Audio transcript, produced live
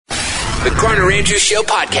the Garner Andrews Show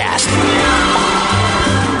podcast.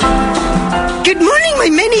 Good morning, my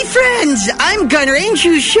many friends. I'm Garner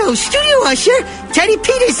Andrews Show studio usher, Teddy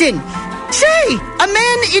Peterson. Say, a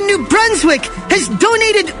man in New Brunswick has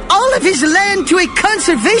donated all of his land to a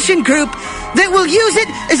conservation group that will use it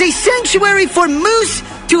as a sanctuary for moose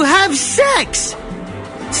to have sex.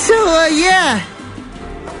 So, yeah.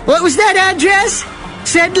 What was that address?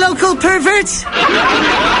 Said local perverts?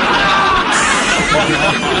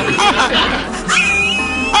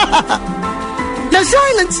 Now,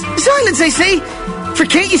 silence, I say. For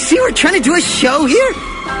can't you see we're trying to do a show here?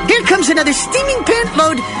 Here comes another steaming pant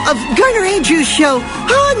load of Garner Andrews Show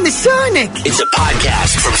on the Sonic. It's a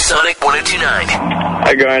podcast from Sonic 102.9.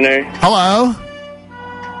 Hi, Garner. Hello.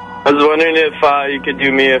 I was wondering if you could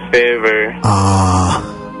do me a favor.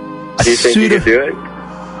 Do you think you could do it?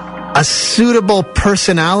 A suitable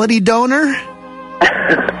personality donor?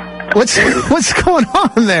 What's going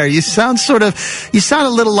on there? You sound a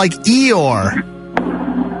little like Eeyore.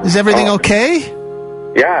 Is everything okay?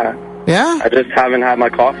 Yeah. Yeah? I just haven't had my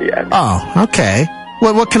coffee yet. Oh, okay.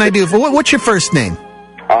 What can I do? What's your first name?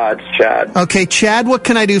 It's Chad. Okay, Chad, what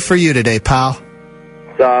can I do for you today, pal?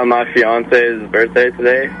 It's my fiance's birthday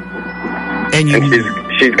today. And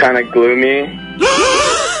she's kind of gloomy.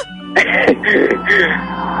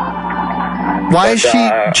 Why is she...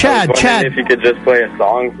 Chad. If you could just play a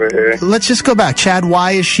song for her. Let's just go back. Chad,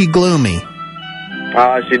 why is she gloomy?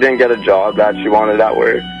 She didn't get a job that she wanted at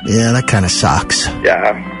work. Yeah, that kind of sucks.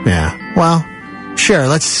 Yeah. Well, sure.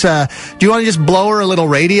 Let's... do you want to just blow her a little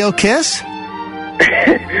radio kiss?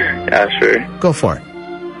 Yeah, sure. Go for it.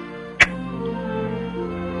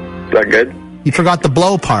 Is that good? You forgot the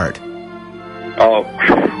blow part. Oh.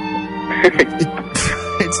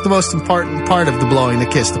 It's the most important part of the blowing the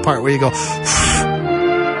kiss, the part where you go,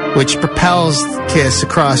 which propels the kiss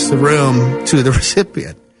across the room to the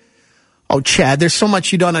recipient. Oh, Chad, there's so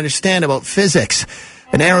much you don't understand about physics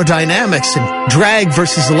and aerodynamics and drag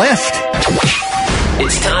versus lift.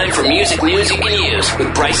 It's time for music news you can use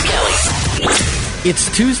with Bryce Kelly.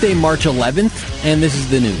 It's Tuesday, March 11th, and this is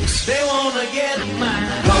the news. They wanna get mine.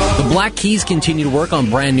 The Black Keys continue to work on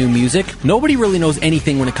brand new music. Nobody really knows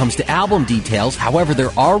anything when it comes to album details. However,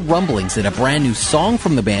 there are rumblings that a brand new song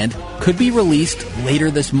from the band could be released later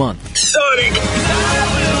this month. Sonic!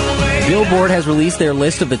 Billboard has released their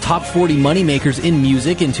list of the top 40 moneymakers in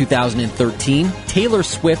music in 2013. Taylor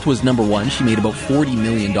Swift was number one. She made about $40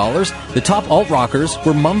 million. The top alt-rockers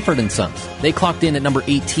were Mumford & Sons. They clocked in at number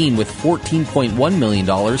 18 with $14.1 million.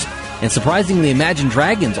 And surprisingly, Imagine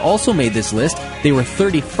Dragons also made this list. They were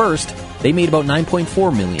 31st. They made about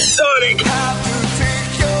 $9.4 million. Sonic!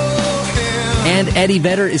 And Eddie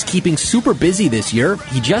Vedder is keeping super busy this year.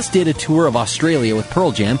 He just did a tour of Australia with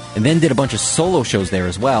Pearl Jam and then did a bunch of solo shows there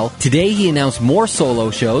as well. Today he announced more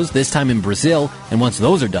solo shows, this time in Brazil. And once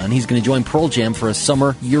those are done, he's going to join Pearl Jam for a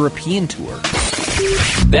summer European tour.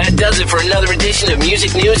 That does it for another edition of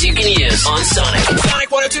Music News you can use on Sonic. Sonic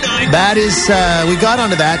 102.9. That is, we got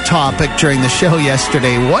onto that topic during the show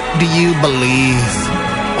yesterday. What do you believe?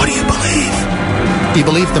 What do you believe? Do you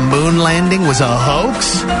believe the moon landing was a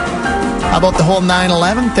hoax? How about the whole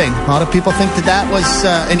 9/11 thing? A lot of people think that was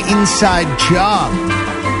an inside job.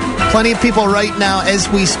 Plenty of people right now, as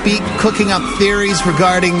we speak, cooking up theories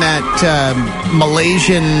regarding that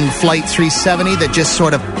Malaysian Flight 370 that just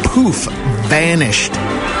sort of poof, vanished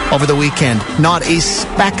over the weekend. Not a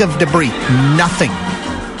speck of debris. Nothing.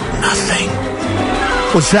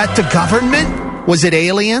 Was that the government? Was it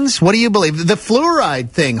aliens? What do you believe? The fluoride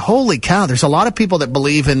thing. Holy cow. There's a lot of people that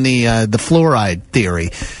believe in the fluoride theory.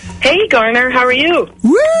 Hey, Garner. How are you?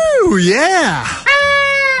 Woo! Yeah!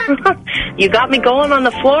 You got me going on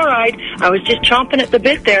the fluoride. I was just chomping at the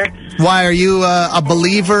bit there. Why, are you a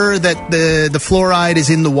believer that the fluoride is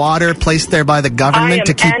in the water placed there by the government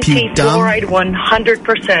to keep you dumb? I am anti-fluoride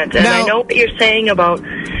 100%. And Now, I know what you're saying about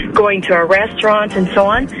going to a restaurant and so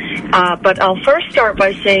on. But I'll first start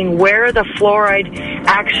by saying where the fluoride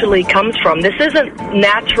actually comes from. This isn't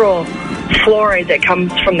natural fluoride that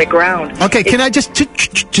comes from the ground. Okay, can I just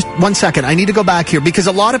 1 second? I need to go back here because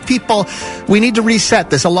a lot of people, we need to reset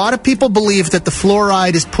this. A lot of people believe that the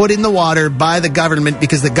fluoride is put in the water by the government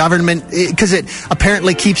because because it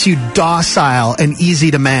apparently keeps you docile and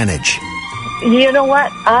easy to manage. You know what?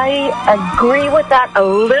 I agree with that a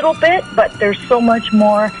little bit, but there's so much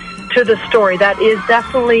more to the story. That is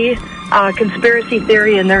definitely a conspiracy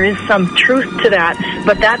theory, and there is some truth to that.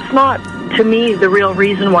 But that's not, to me, the real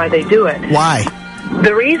reason why they do it. Why?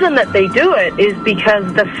 The reason that they do it is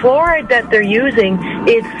because the fluoride that they're using,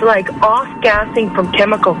 it's like off-gassing from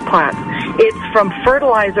chemical plants. It's from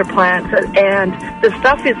fertilizer plants, and the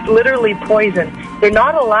stuff is literally poison. they're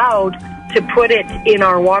not allowed to put it in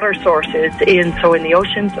our water sources, in the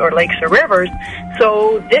oceans or lakes or rivers.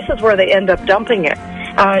 So this is where they end up dumping it.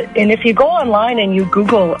 And if you go online and you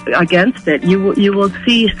Google against it, you will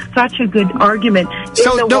see such a good argument.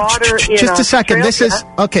 So, just a second. This is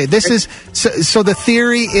okay. This is so. The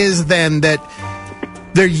theory is then that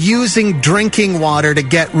they're using drinking water to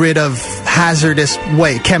get rid of hazardous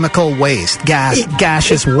waste, chemical waste,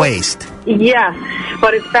 gaseous waste. Yes,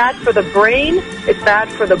 but it's bad for the brain, it's bad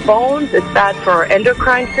for the bones, it's bad for our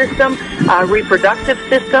endocrine system, reproductive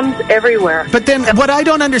systems, everywhere. But then what I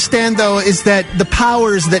don't understand, though, is that the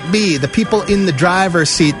powers that be, the people in the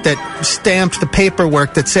driver's seat that stamped the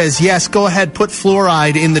paperwork that says, yes, go ahead, put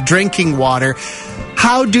fluoride in the drinking water,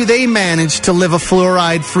 how do they manage to live a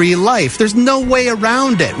fluoride-free life? There's no way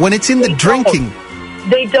around it when it's in the drinking.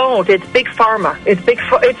 They don't. It's big pharma.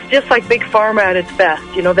 It's just like big pharma at its best.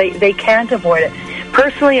 You know, they can't avoid it.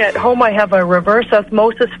 Personally, at home, I have a reverse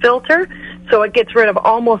osmosis filter, so it gets rid of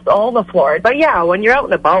almost all the fluoride. But yeah, when you're out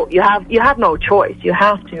and about, you have no choice. You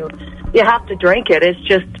have to drink it. It's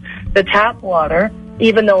just the tap water.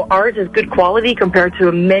 Even though ours is good quality compared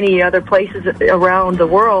to many other places around the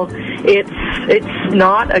world, it's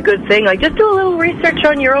not a good thing. Like, just do a little research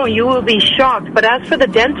on your own. You will be shocked. But as for the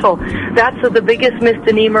dental, that's the biggest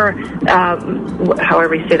misdemeanor,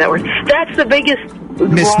 however you say that word. That's the biggest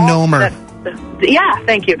misnomer. Yeah,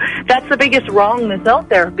 thank you. That's the biggest wrong that's out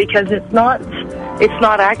there because it's not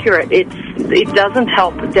accurate. It doesn't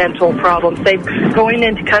help dental problems. They're going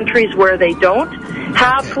into countries where they don't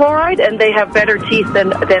have fluoride and they have better teeth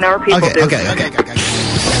than our people do. Okay.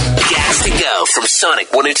 Gas to go from Sonic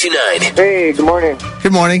 102.9. Hey, good morning.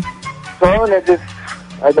 Good morning. So I want to just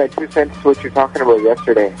add my 2 cents to what you're talking about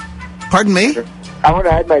yesterday. Pardon me? I want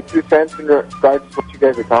to add my 2 cents in regards to what you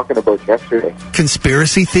guys were talking about yesterday.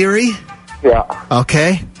 Conspiracy theory? Yeah.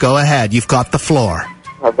 Okay, go ahead. You've got the floor.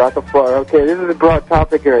 I've got the floor. Okay, this is a broad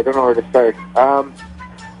topic here. I don't know where to start.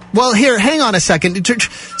 Well, here, hang on a second.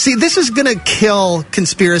 See, this is going to kill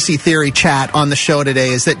conspiracy theory chat on the show today,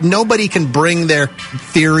 is that nobody can bring their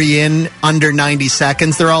theory in under 90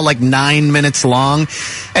 seconds. They're all like 9 minutes long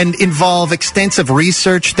and involve extensive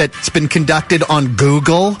research that's been conducted on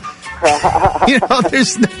Google. You know,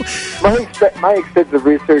 there's no... My extensive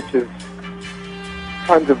research is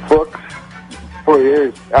tons of books, 4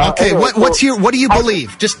 years. Okay, anyway, what do you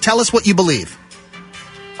believe? Just tell us what you believe.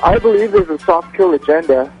 I believe there's a soft kill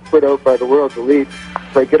agenda put out by the world's elite.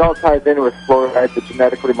 Like, it all ties in with fluoride, the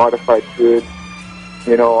genetically modified foods,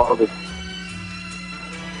 you know, all this.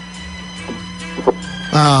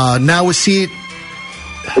 Now we see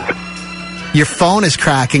your phone is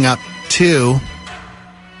cracking up too,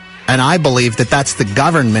 and I believe that that's the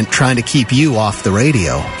government trying to keep you off the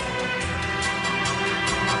radio.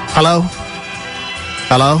 Hello?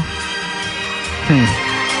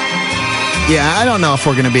 Yeah, I don't know if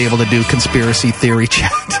we're going to be able to do conspiracy theory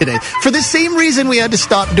chat today. For the same reason we had to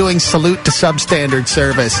stop doing Salute to Substandard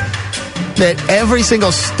Service, that every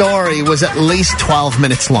single story was at least 12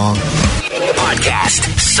 minutes long.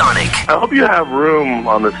 Podcast Sonic. I hope you have room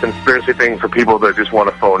on this conspiracy thing for people that just want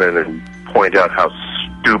to phone in and point out how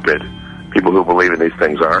stupid people who believe in these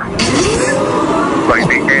things are. Like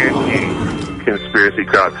the anti-conspiracy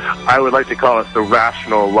crowd. I would like to call us the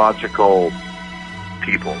rational, logical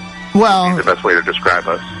people. Well, the best way to describe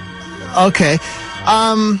us. Okay.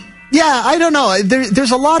 Yeah, I don't know.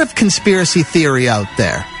 There's a lot of conspiracy theory out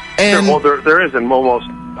there. And there is, and almost,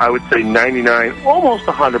 I would say 99, almost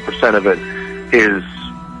 100% of it is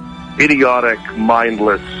idiotic,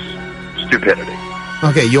 mindless stupidity.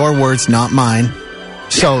 Okay, your words, not mine.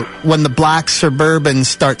 So when the black Suburbans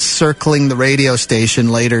start circling the radio station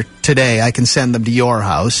later today, I can send them to your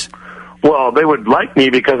house. Well, they would like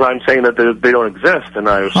me because I'm saying that they don't exist, and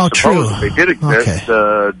I suppose if they did exist,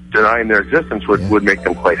 denying their existence would make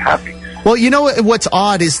them quite happy. Well, you know what's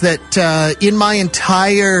odd is that in my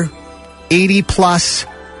entire 80-plus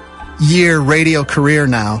year radio career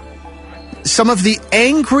now, some of the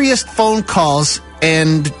angriest phone calls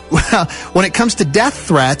and when it comes to death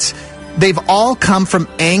threats, they've all come from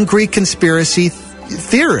angry conspiracy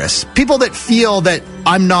theorists, people that feel that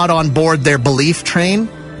I'm not on board their belief train.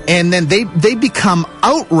 And then they become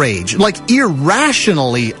outraged, like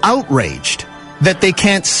irrationally outraged, that they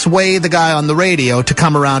can't sway the guy on the radio to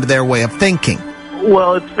come around to their way of thinking.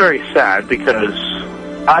 Well, it's very sad because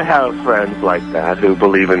I have friends like that who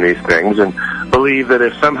believe in these things and believe that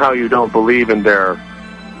if somehow you don't believe in their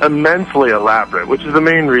immensely elaborate, which is the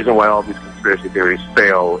main reason why all these conspiracy theories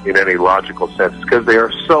fail in any logical sense, because they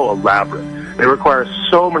are so elaborate. They require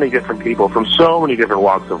so many different people from so many different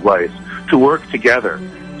walks of life to work together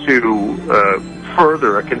to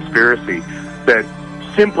further a conspiracy that,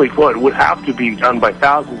 simply put, would have to be done by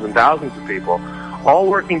thousands and thousands of people, all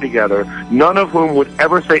working together, none of whom would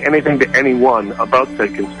ever say anything to anyone about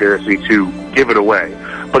said conspiracy to give it away.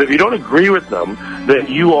 But if you don't agree with them, then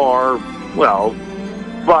you are, well,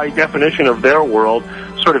 by definition of their world,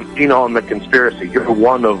 sort of in on the conspiracy. You're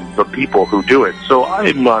one of the people who do it. So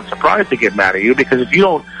I'm not surprised to get mad at you, because if you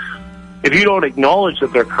don't acknowledge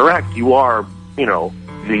that they're correct, you are,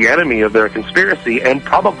 the enemy of their conspiracy and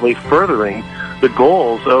probably furthering the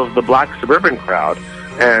goals of the black suburban crowd.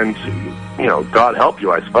 And, God help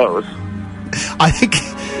you, I suppose. I think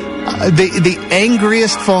the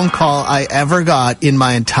angriest phone call I ever got in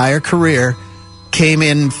my entire career came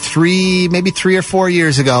in maybe 3 or 4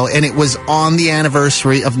 years ago, and it was on the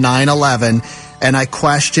anniversary of 9/11, and I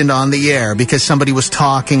questioned on the air because somebody was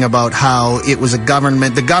talking about how it was the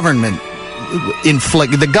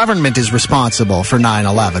government is responsible for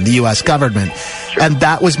 9/11, the U.S. government. Sure. And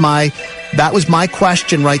that was my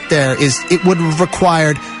question right there, is it would have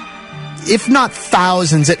required, if not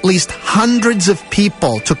thousands, at least hundreds of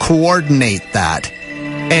people to coordinate that.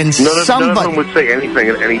 And none of them would say anything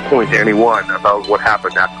at any point to anyone about what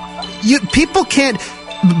happened after. People can't,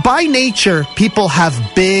 by nature, people have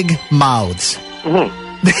big mouths.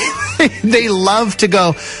 Mm-hmm. They love to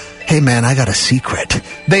go, hey man, I got a secret.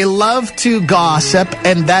 They love to gossip,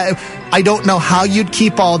 and that, I don't know how you'd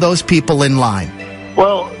keep all those people in line.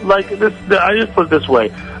 Well, like this, I just put it this way.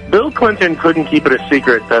 Bill Clinton couldn't keep it a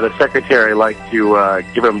secret that a secretary liked to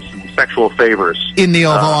give him some sexual favors in the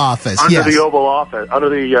Oval Office. Under the Oval Office, under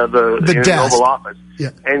the desk. Oval Office, yeah.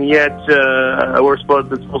 And yet we're supposed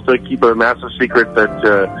to keep a massive secret that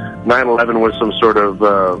 9/11 was some sort of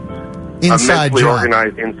immensely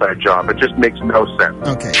organized inside job. It just makes no sense.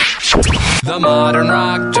 Okay. The Modern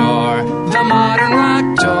Rock Door, the Modern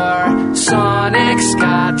Rock Door, Sonic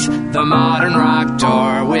Scott, the Modern Rock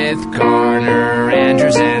Door with Garner,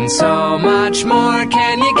 Andrews, and so much more.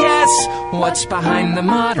 Can you guess what's behind the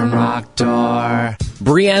Modern Rock Door?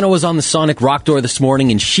 Brianna was on the Sonic Rock Door this morning,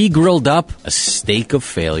 and she grilled up a steak of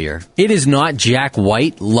failure. It is not Jack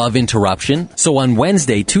White Love Interruption, so on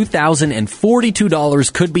Wednesday,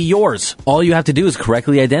 $2,042 could be yours. All you have to do is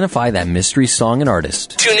correctly identify that mystery song and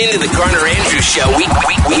artist. Tune into the Garner Andrews Show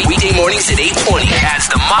weekday mornings at 8:20 as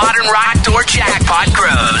the Modern Rock Door jackpot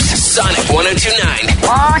grows. Sonic 102.9.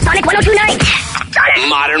 Oh, Sonic 102.9.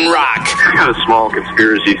 Modern Rock. I got a small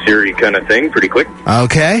conspiracy theory kind of thing, pretty quick.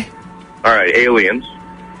 Okay. All right, aliens.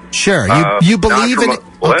 Sure. You believe in...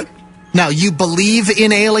 What? Okay. Now, you believe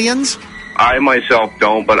in aliens? I myself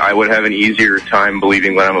don't, but I would have an easier time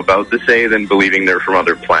believing what I'm about to say than believing they're from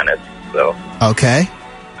other planets. So. Okay.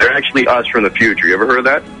 They're actually us from the future. You ever heard of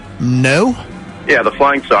that? No. Yeah, the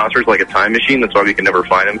flying saucer's like a time machine. That's why we can never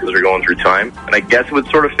find them, because they're going through time. And I guess it would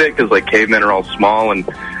sort of fit, because like cavemen are all small and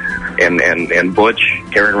butch,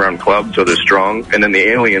 carrying around clubs, so they're strong. And then the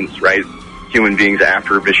aliens, right? Human beings,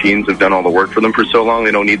 after machines have done all the work for them for so long,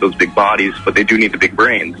 they don't need those big bodies, but they do need the big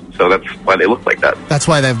brains. So that's why they look like that. That's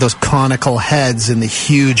why they have those conical heads and the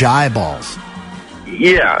huge eyeballs.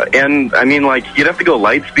 Yeah, and I mean, like, you'd have to go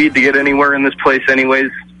light speed to get anywhere in this place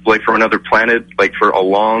anyways, like from another planet, like for a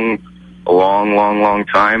long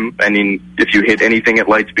time. I mean, if you hit anything at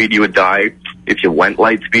light speed, you would die. If you went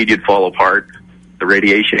light speed, you'd fall apart. The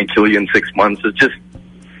radiation would kill you in 6 months. It's just,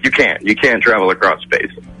 you can't travel across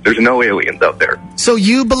space. There's no aliens out there. So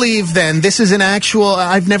you believe then, this is an actual,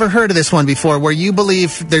 I've never heard of this one before, where you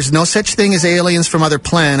believe there's no such thing as aliens from other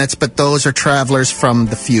planets, but those are travelers from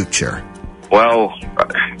the future. Well,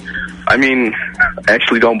 I mean, I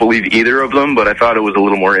actually don't believe either of them, but I thought it was a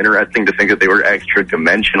little more interesting to think that they were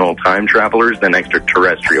extra-dimensional time travelers than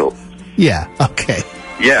extraterrestrial. Yeah, okay.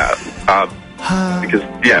 Yeah, because,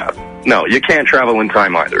 no, you can't travel in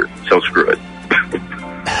time either, so screw it.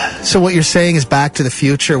 So what you're saying is Back to the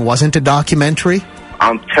Future wasn't a documentary?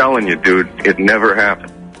 I'm telling you, dude, it never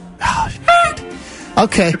happened. Oh, shit.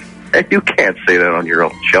 Okay. You can't say that on your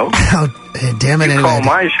own show. Oh, damn it. You call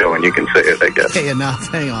my show and you can say it, I guess. Okay, enough.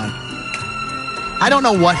 Hang on. I don't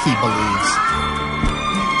know what he believes.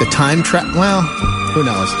 The time well, who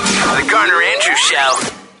knows? The Garner Andrews Show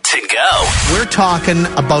to go. We're talking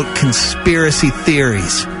about conspiracy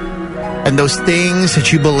theories and those things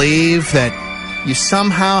that you believe that you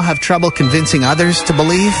somehow have trouble convincing others to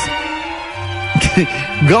believe.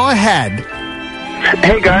 Go ahead.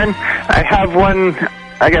 Hey, Garn. I have one.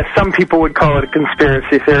 I guess some people would call it a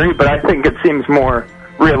conspiracy theory, but I think it seems more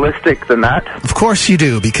realistic than that. Of course you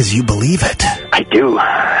do, because you believe it. I do.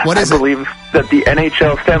 What is it? I believe that the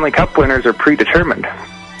NHL Stanley Cup winners are predetermined.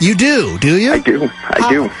 You do you? I do. I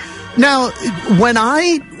do. Now, when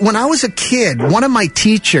I was a kid, one of my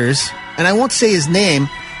teachers, and I won't say his name,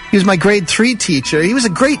 He was my grade 3 teacher. He was a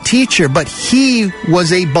great teacher, but he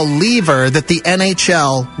was a believer that the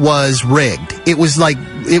NHL was rigged. It was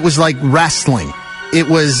like wrestling. It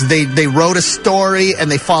was, they wrote a story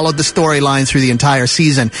and they followed the storyline through the entire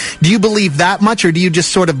season. Do you believe that much, or do you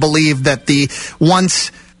just sort of believe that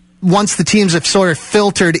once the teams have sort of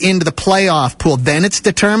filtered into the playoff pool, then it's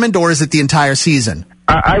determined, or is it the entire season?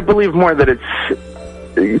 I believe more that it's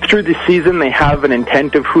through the season they have an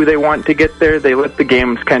intent of who they want to get there. They let the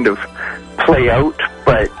games kind of play out,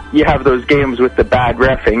 but you have those games with the bad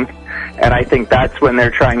reffing, and I think that's when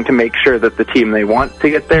they're trying to make sure that the team they want to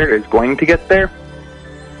get there is going to get there.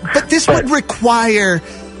 But this would require,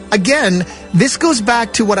 again, this goes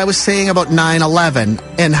back to what I was saying about 9/11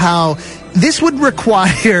 and how this would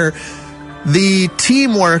require the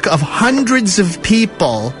teamwork of hundreds of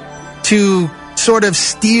people to sort of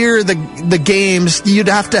steer the games. You'd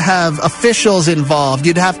have to have officials involved.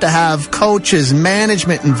 You'd have to have coaches,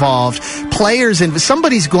 management involved, players involved.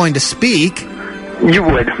 Somebody's going to speak. You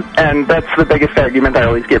would, and that's the biggest argument I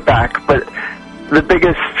always get back. But the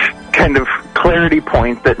biggest kind of clarity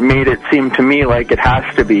point that made it seem to me like it has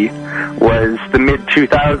to be was the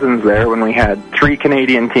mid-2000s there, when we had 3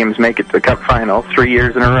 Canadian teams make it to the Cup final 3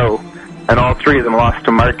 years in a row, and all 3 of them lost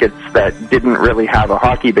to markets that didn't really have a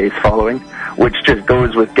hockey base following, which just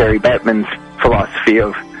goes with Gary Bettman's philosophy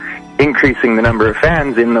of increasing the number of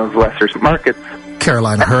fans in those lesser markets.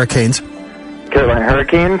 Carolina Hurricanes,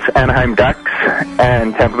 Anaheim Ducks,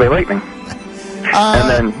 and Tampa Bay Lightning. And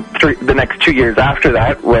then the next 2 years after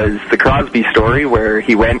that was the Crosby story, where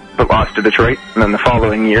he went but lost to Detroit, and then the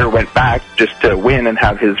following year went back just to win and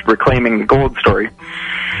have his reclaiming the gold story.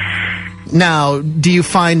 Now, do you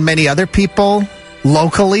find many other people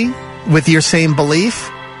locally with your same belief?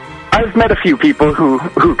 I've met a few people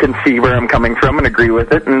who can see where I'm coming from and agree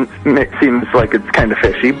with it, and it seems like it's kind of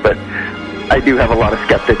fishy, but I do have a lot of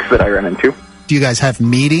skeptics that I run into. Do you guys have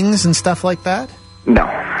meetings and stuff like that? No.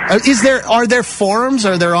 Are there forums?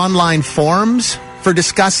 Are there online forums for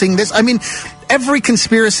discussing this? I mean, every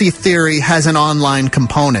conspiracy theory has an online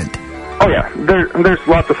component. Oh yeah, there's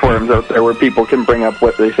lots of forums out there where people can bring up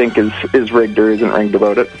what they think is rigged or isn't rigged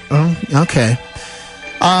about it. Oh, okay.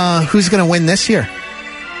 Who's going to win this year?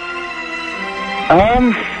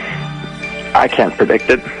 I can't predict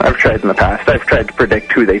it. I've tried in the past. I've tried to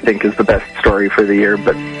predict who they think is the best story for the year,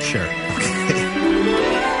 but... Sure.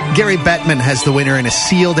 Gary Bettman has the winner in a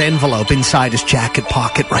sealed envelope inside his jacket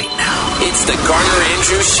pocket right now. It's the Garner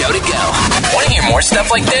Andrews Show to go. Want to hear more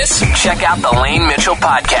stuff like this? Check out the Lane Mitchell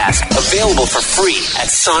Podcast. Available for free at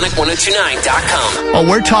Sonic1029.com. Oh,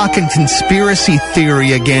 we're talking conspiracy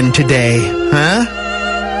theory again today,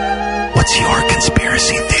 huh? What's your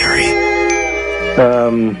conspiracy theory?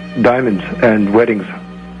 Diamonds and weddings.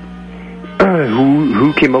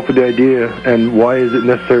 Who came up with the idea, and why is it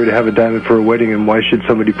necessary to have a diamond for a wedding, and why should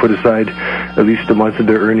somebody put aside at least a month of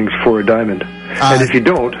their earnings for a diamond? And if you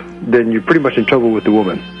don't, then you're pretty much in trouble with the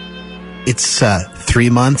woman. It's 3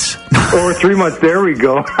 months. Or 3 months, there we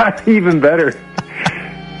go. Even better.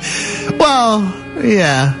 Well,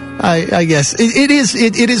 yeah, I guess. It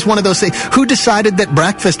is one of those things. Who decided that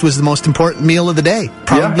breakfast was the most important meal of the day?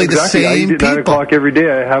 Probably exactly. the same I eat at 9 o'clock every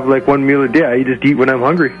day. I have like one meal a day. I just eat when I'm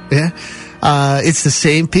hungry. Yeah. It's the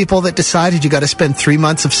same people that decided you got to spend 3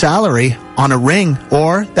 months of salary on a ring,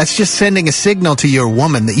 or that's just sending a signal to your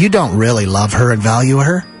woman that you don't really love her and value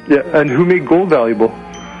her. Yeah, and who made gold valuable?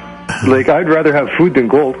 Like, I'd rather have food than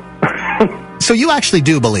gold. So you actually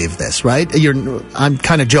do believe this, right? I'm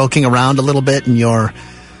kind of joking around a little bit, and you're...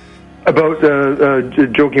 About,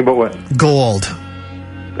 joking about what? Gold.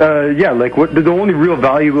 Yeah, like the only real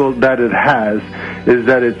value that it has is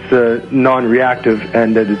that it's non-reactive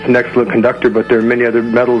and that it's an excellent conductor, but there are many other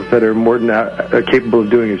metals that are more than capable of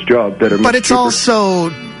doing its job. But it's cheaper.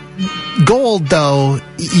 Also... Gold, though,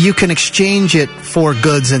 you can exchange it for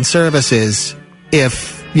goods and services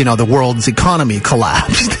if, the world's economy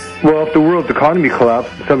collapsed. Well, if the world's economy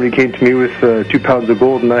collapsed, somebody came to me with 2 pounds of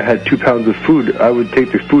gold and I had 2 pounds of food, I would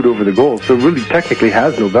take the food over the gold. So it really technically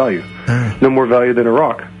has no value. No more value than a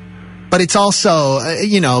rock. But it's also,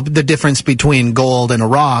 the difference between gold and a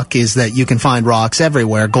rock is that you can find rocks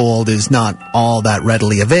everywhere. Gold is not all that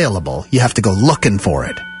readily available. You have to go looking for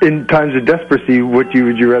it. In times of desperacy, what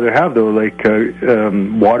would you rather have, though? Like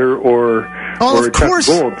water or of course,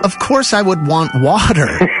 gold? Of course I would want water.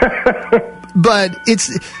 But it's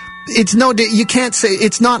no, you can't say,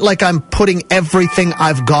 it's not like I'm putting everything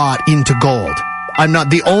I've got into gold. I'm not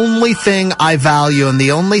the only thing I value, and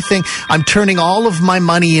the only thing I'm turning all of my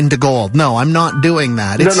money into gold. No, I'm not doing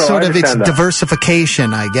that. It's it's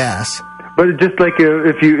diversification, I guess. But just like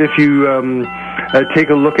if you take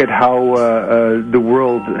a look at how the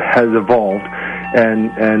world has evolved,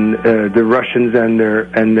 and the Russians and their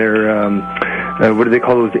what do they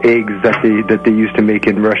call those eggs that they used to make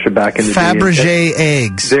in Russia back in the day? Fabergé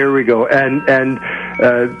eggs. There we go. And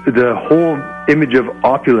the whole image of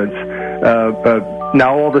opulence.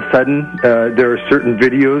 Now all of a sudden, there are certain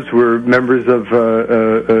videos where members of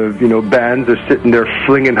bands are sitting there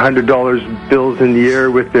flinging $100 bills in the air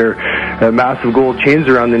with their massive gold chains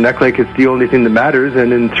around their neck like it's the only thing that matters.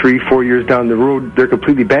 And in 3-4 years down the road, they're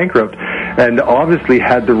completely bankrupt, and obviously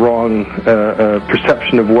had the wrong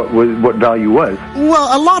perception of what value was.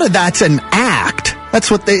 Well, a lot of that's an act. That's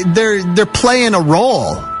what they're playing a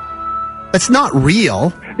role. It's not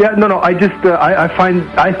real. Yeah, no. I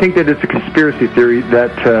think that it's a conspiracy theory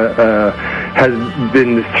that has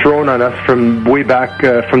been thrown on us from way back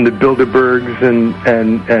from the Bilderbergs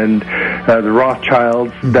and the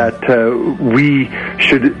Rothschilds, that we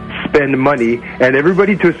should spend money, and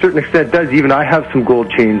everybody to a certain extent does. Even I have some gold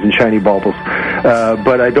chains and shiny baubles,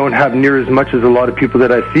 but I don't have near as much as a lot of people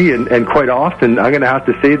that I see, and quite often I'm going to have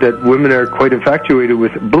to say that women are quite infatuated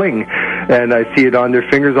with bling, and I see it on their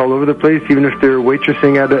fingers all over the place. Even if they're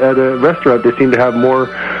waitressing at a restaurant, they seem to have more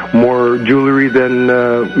jewelry than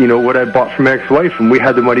what I bought for my ex-wife, and we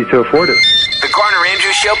had the money to afford it. The Garner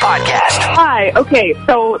Andrews Show podcast. Hi. Okay,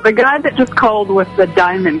 so the guy that just called with the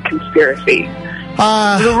diamond conspiracy.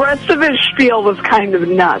 The rest of his spiel was kind of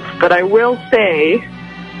nuts, but I will say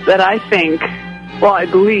that I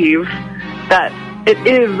believe that it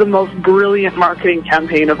is the most brilliant marketing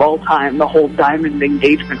campaign of all time, the whole diamond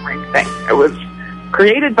engagement ring thing. It was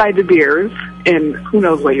created by De Beers in who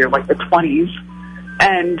knows what year, like the 20s,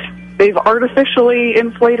 and they've artificially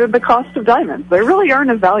inflated the cost of diamonds. They really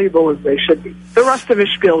aren't as valuable as they should be. The rest of his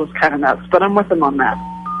spiel is kind of nuts, but I'm with him on that.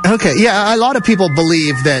 Okay, yeah, a lot of people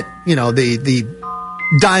believe that, the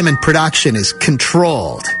diamond production is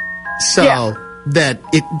controlled, that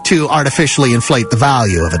to artificially inflate the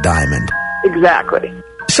value of a diamond. Exactly.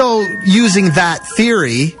 So, using that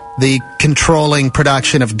theory, the controlling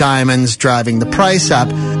production of diamonds driving the price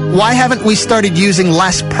up, why haven't we started using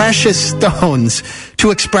less precious stones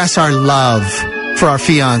to express our love for our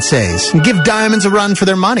fiancés and give diamonds a run for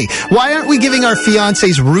their money? Why aren't we giving our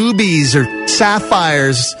fiancés rubies or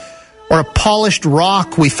sapphires or a polished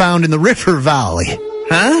rock we found in the river valley?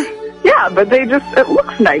 Huh? Yeah, but it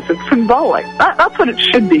looks nice. It's symbolic. That's what it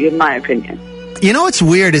should be, in my opinion. You know what's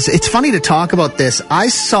weird is, it's funny to talk about this. I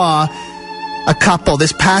saw a couple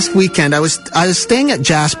this past weekend. I was staying at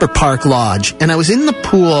Jasper Park Lodge, and I was in the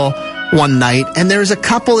pool one night, and there was a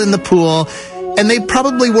couple in the pool, and they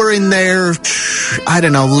probably were in their, I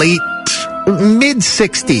don't know,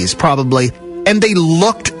 mid-60s probably, and they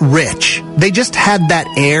looked rich. They just had that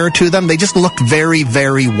air to them. They just looked very,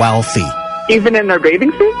 very wealthy. Even in their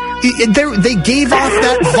bathing suits? They gave off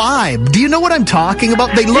that vibe. Do you know what I'm talking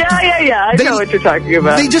about? They looked, yeah. I know what you're talking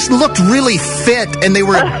about. They just looked really fit, and they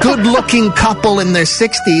were a good-looking couple in their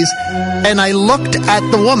 60s. And I looked at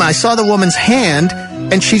the woman. I saw the woman's hand,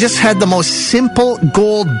 and she just had the most simple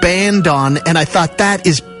gold band on, and I thought, that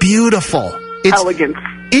is beautiful. It's elegant.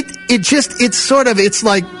 It's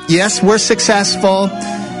like, yes, we're successful.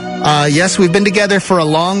 Yes, we've been together for a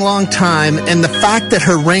long, long time, and the fact that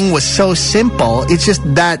her ring was so simple, it's just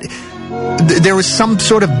that there was some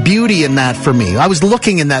sort of beauty in that for me. I was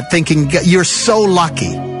looking in that thinking, you're so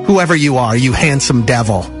lucky, whoever you are, you handsome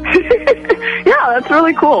devil. Yeah, that's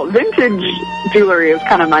really cool. Vintage jewelry is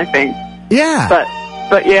kind of my thing. Yeah.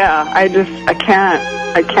 But yeah, I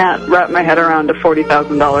can't wrap my head around a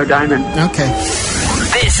 $40,000 diamond. Okay.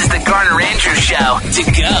 This is the Garner Andrews Show. To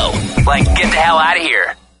go. Get the hell out of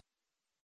here.